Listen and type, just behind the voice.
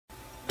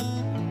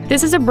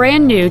This is a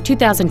brand new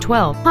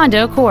 2012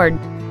 Honda Accord.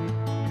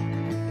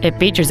 It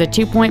features a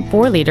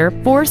 2.4-liter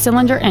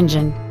four-cylinder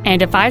engine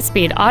and a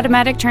 5-speed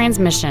automatic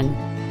transmission.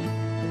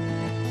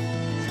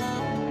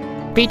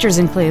 Features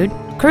include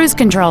cruise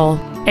control,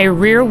 a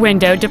rear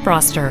window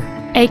defroster,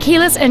 a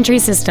keyless entry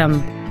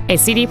system, a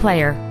CD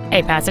player,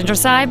 a passenger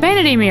side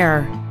vanity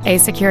mirror, a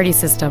security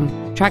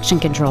system, traction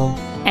control,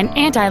 an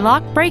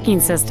anti-lock braking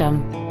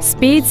system,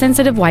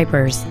 speed-sensitive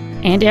wipers,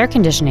 and air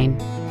conditioning.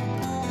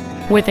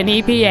 With an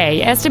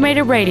EPA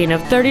estimated rating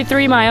of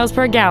 33 miles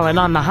per gallon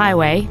on the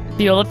highway,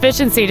 fuel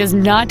efficiency does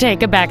not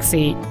take a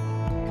backseat.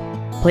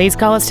 Please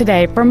call us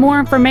today for more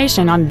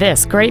information on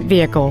this great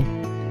vehicle.